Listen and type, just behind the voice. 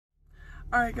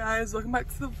Alright guys, welcome back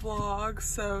to the vlog.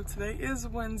 So today is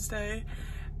Wednesday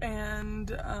and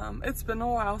it's been a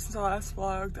while since I last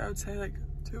vlogged. I would say like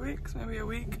 2 weeks, maybe a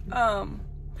week.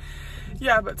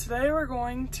 Yeah, but today we're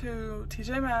going to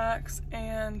TJ Maxx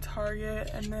and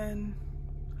Target, and then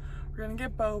we're gonna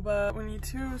get boba. We need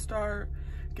to start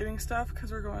getting stuff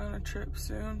because we're going on a trip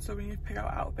soon, so we need to pick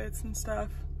out outfits and stuff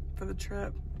for the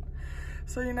trip.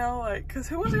 So you know, like, cause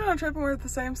who wants to go on a trip and wear the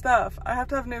same stuff? I have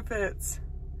to have new fits.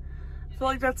 I feel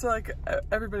like that's like,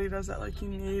 everybody does that, like you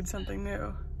need something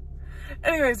new.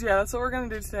 Anyways, yeah, that's what we're gonna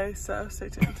do today, so stay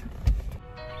tuned.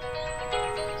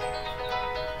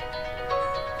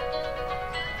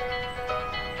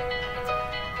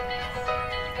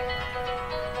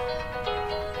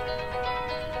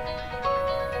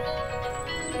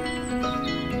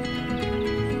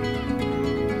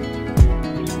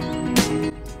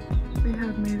 We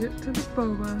have made it to the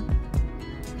boba.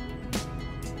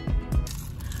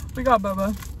 We got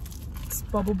boba. It's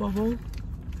bubble.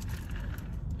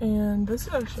 And this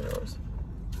is actually yours.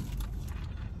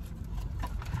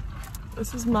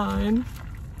 This is mine.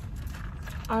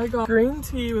 I got green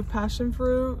tea with passion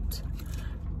fruit,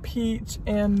 peach,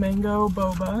 and mango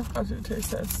boba. I'll do a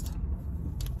taste test.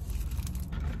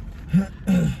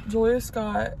 Julius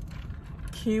got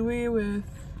kiwi with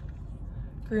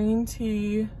green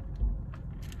tea,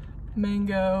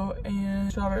 mango,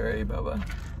 and strawberry boba.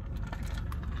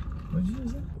 What did you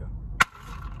say?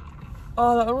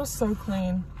 Oh, that one was so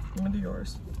clean. I'm gonna do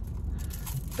yours.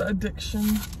 The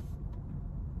addiction.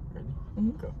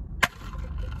 Ready? Go.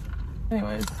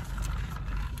 Anyways.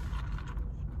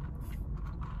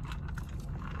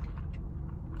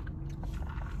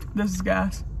 This is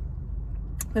gas.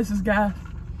 This is gas.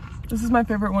 This is my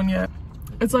favorite one yet.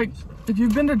 It's like, if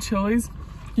you've been to Chili's,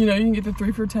 you know you can get the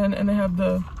 3 for $10 and they have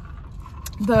the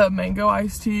mango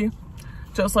iced tea.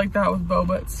 Just like that with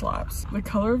boba, it slaps. The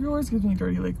color of yours gives me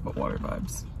Dirty Lake water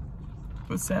vibes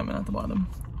with salmon at the bottom.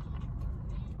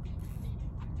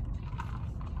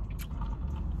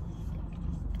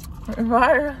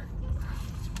 Fire.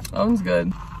 That one's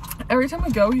good. Every time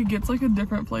we go, he gets like a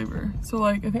different flavor. So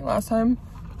like, I think last time,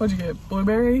 what'd you get?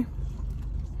 Blueberry?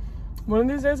 One of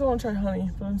these days I want to try honey,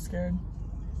 but I'm scared.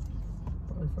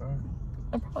 Probably fire.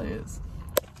 It probably is.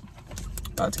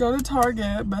 About to go to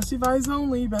Target. Bestie vibes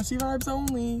only. Bestie vibes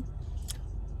only.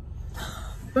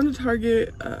 Going to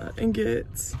Target and get...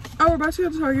 Oh, we're about to go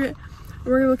to Target and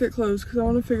we're gonna look at clothes because I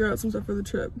want to figure out some stuff for the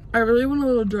trip. I really want a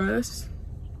little dress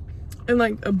and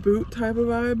like a boot type of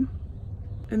vibe.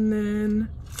 And then,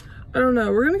 I don't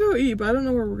know. We're gonna go eat, but I don't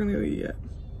know where we're gonna go eat yet.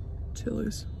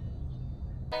 Chili's.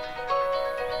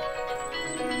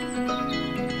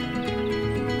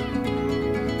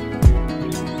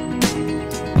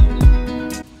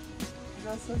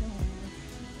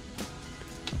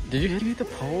 Did you hit the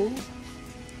pole?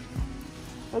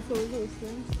 That's what we're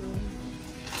listening to.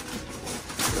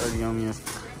 God, yummy as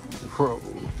pro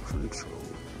control.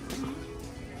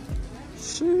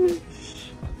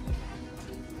 Sheesh.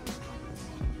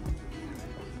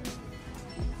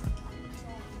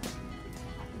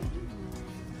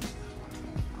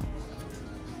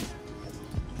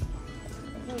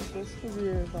 I think this could be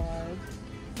your vibe.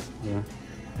 Yeah.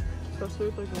 Especially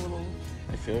with like a little...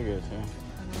 They feel good too. I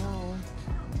know.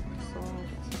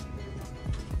 Soft.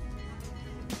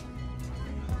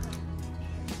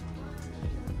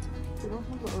 We don't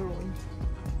have the other one.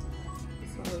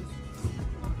 Besides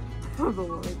the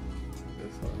like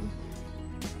this one.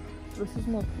 This is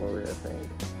more flowy, I think.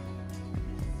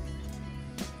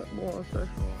 But more official.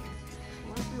 It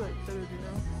might be like fitted,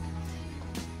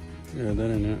 you know? Yeah, that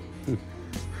ain't it.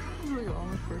 I'm really on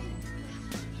this person.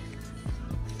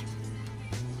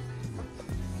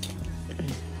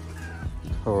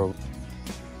 Horrible.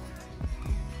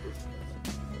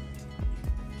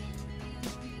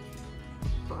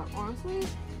 But honestly, I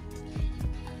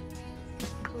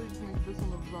feel like you can make this on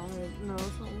the vibe. No,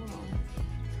 it's not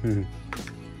long.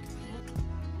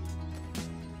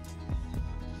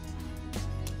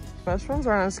 Mesh ones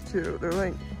aren't as cute. They're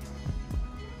like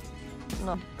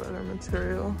not better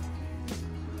material.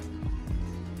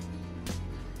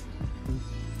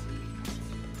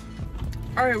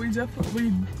 All right, we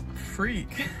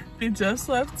just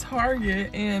left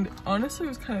Target and honestly it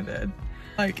was kind of dead.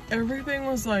 Like everything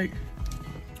was like,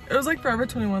 it was like Forever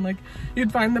 21. Like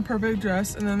you'd find the perfect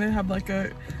dress and then they'd have like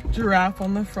a giraffe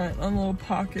on the front on a little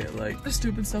pocket, like just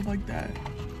stupid stuff like that.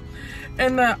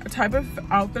 And the type of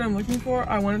outfit I'm looking for,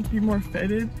 I want it to be more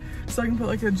fitted so I can put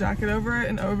like a jacket over it,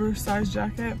 an oversized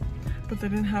jacket, but they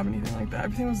didn't have anything like that.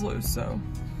 Everything was loose, so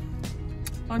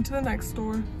on to the next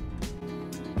store.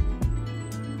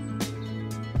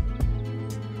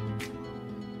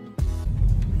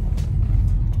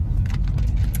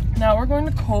 Now we're going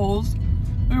to Kohl's.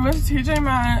 We went to TJ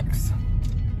Maxx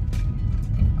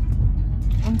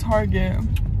and Target.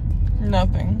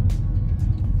 Nothing.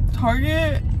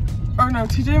 Target, or no,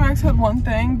 TJ Maxx had one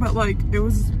thing, but like it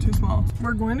was too small.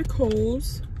 We're going to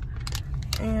Kohl's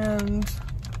and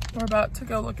we're about to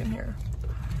go look in here.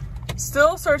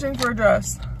 Still searching for a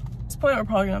dress. At this point, we're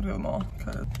probably gonna have to go to the mall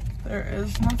because there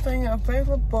is nothing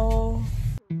available.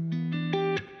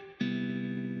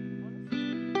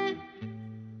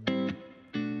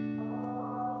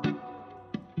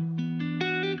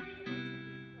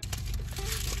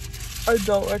 I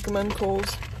don't recommend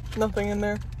Kohl's. Nothing in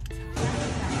there.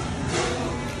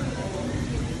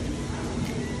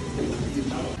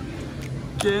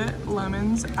 Get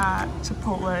lemons at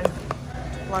Chipotle.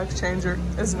 Life changer,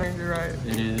 isn't it? You're right.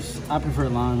 It is. I prefer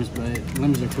limes, but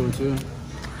lemons are cool too.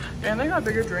 And they got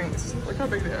bigger drinks. Look how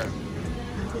big they are.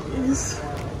 These.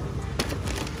 Yeah.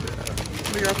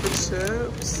 We got the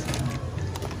chips.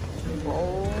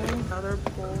 Bowl. Another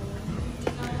bowl.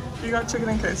 You got chicken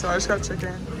and queso. I just got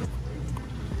chicken.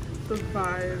 The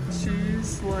 5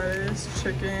 cheese, lettuce,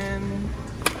 chicken,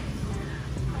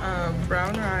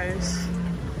 brown rice,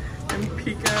 and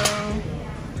pico,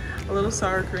 a little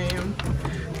sour cream,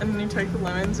 and then you take the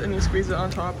lemons and you squeeze it on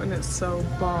top, and it's so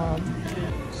bomb.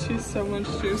 She's so much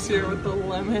juicier with the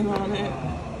lemon on it.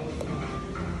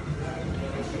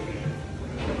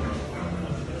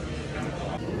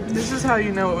 This is how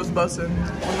you know it was busted,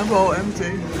 when the bowl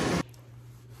empty.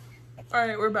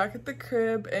 Alright, we're back at the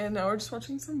crib and now we're just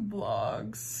watching some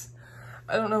vlogs.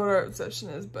 I don't know what our obsession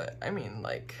is, but I mean,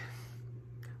 like,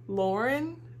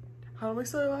 Lauren, how do we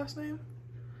say her last name?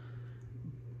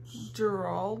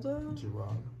 Geraldo,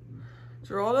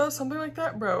 something like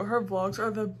that. Bro, her vlogs are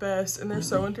the best and they're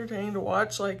so entertaining to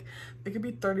watch. Like, it could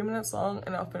be 30 minutes long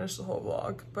and I'll finish the whole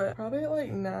vlog. But probably at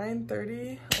like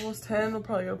 9:30, almost 10, we'll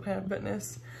probably go to Planet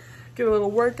Fitness, get a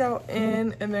little workout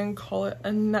in, and then call it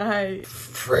a night.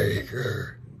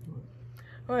 Frager.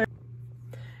 Alright.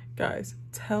 Guys,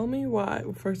 tell me why.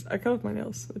 Well, first, I cut off my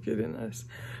nails, if you didn't notice.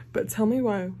 But tell me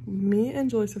why me and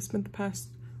Joyce have spent the past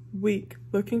week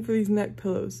looking for these neck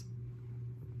pillows.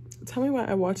 Tell me why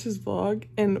I watch this vlog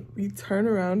and we turn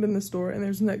around in the store and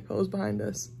there's neck pillows behind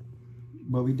us.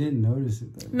 But we didn't notice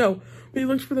it though. No, we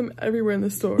looked for them everywhere in the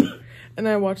store. And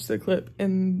I watched the clip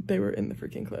and they were in the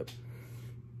freaking clip.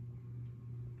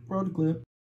 Roll the clip.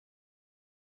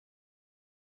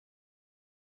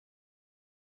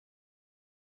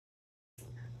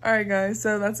 Alright guys,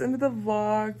 so that's the end of the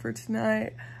vlog for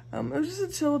tonight. It was just a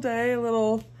chill day, a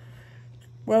little,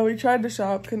 well, we tried to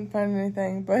shop, couldn't find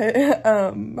anything, but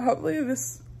hopefully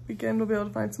this weekend we'll be able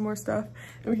to find some more stuff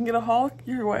and we can get a haul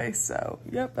your way. So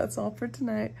yep, that's all for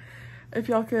tonight. If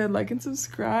y'all could like and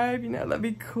subscribe, you know, that'd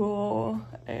be cool.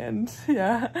 And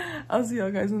yeah, I'll see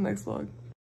y'all guys in the next vlog.